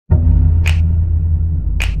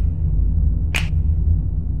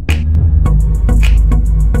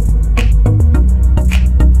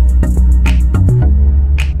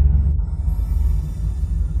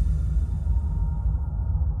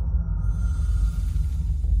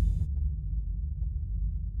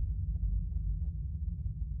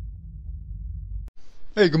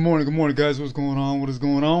Hey, good morning, guys. What's going on? What is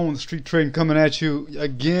going on? The street trading coming at you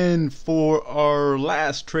again for our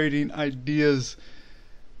last trading ideas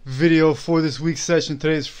video for this week's session.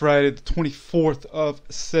 Today is Friday, the 24th of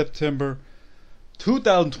September,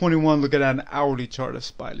 2021. Looking at an hourly chart of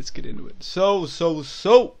SPY. Let's get into it. So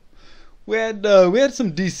we had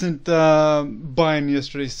some decent buying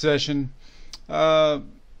yesterday's session. Up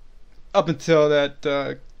until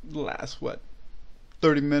that last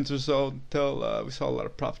 30 minutes or so until we saw a lot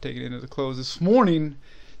of profit taken into the close. This morning,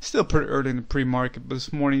 still pretty early in the pre-market, but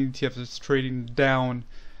this morning ETF is trading down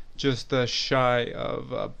just shy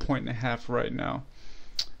of a point and a half right now.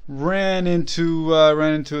 Ran into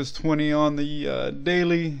his 20 on the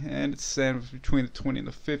daily, and it's sandwiched between the 20 and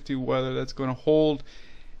the 50. Whether that's going to hold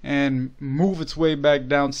and move its way back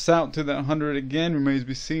down south to that 100 again remains to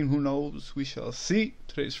be seen. Who knows? We shall see.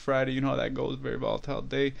 Today's Friday. You know how that goes. Very volatile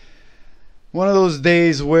day. One of those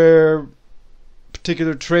days where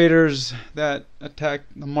particular traders that attack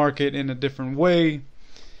the market in a different way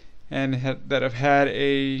and that have had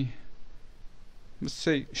a, let's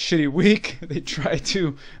say, shitty week, they try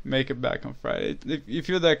to make it back on Friday. If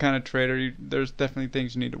you're that kind of trader, there's definitely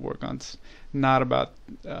things you need to work on. It's not about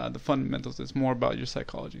the fundamentals. It's more about your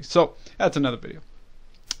psychology. So that's another video.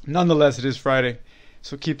 Nonetheless, it is Friday,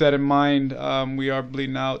 so keep that in mind. We are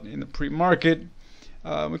bleeding out in the pre-market.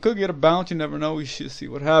 We could get a bounce, you never know. We should see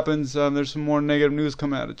what happens. There's some more negative news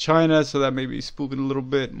coming out of China, so that may be spooking a little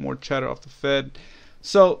bit. More chatter off the Fed.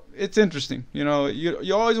 So it's interesting. You know,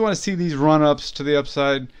 you always want to see these run-ups to the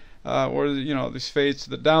upside or, you know, these fades to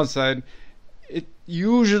the downside. It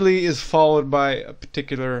usually is followed by a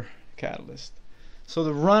particular catalyst. So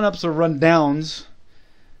the run-ups or run-downs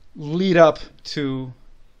lead up to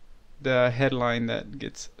the headline that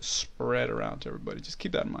gets spread around to everybody. Just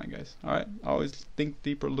keep that in mind, guys. All right, always think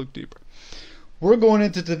deeper, look deeper. We're going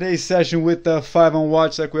into today's session with the 5 on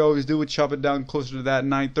watch, like we always do. We chop it down closer to that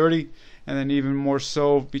 9:30, and then even more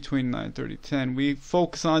so between 9:30 and 10. We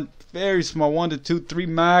focus on very small, 1 to 2, 3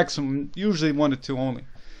 maximum, usually 1 to 2 only.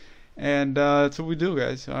 And that's what we do,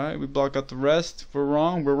 guys. All right, we block out the rest. If we're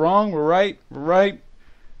wrong, we're wrong. We're right, we're right.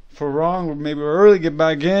 If we're wrong, maybe we're early, get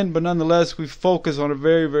back in, but nonetheless, we focus on a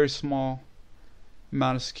very, very small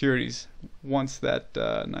amount of securities once that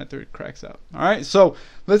 9:30 cracks out. All right, so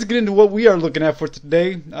let's get into what we are looking at for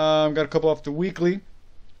today. I've got a couple off the weekly.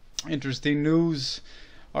 Interesting news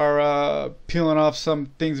are peeling off some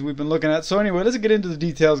things we've been looking at. So anyway, let's get into the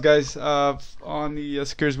details, guys, on the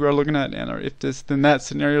securities we are looking at, and our if this then that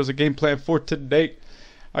scenarios, a game plan for today.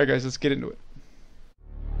 All right, guys, let's get into it.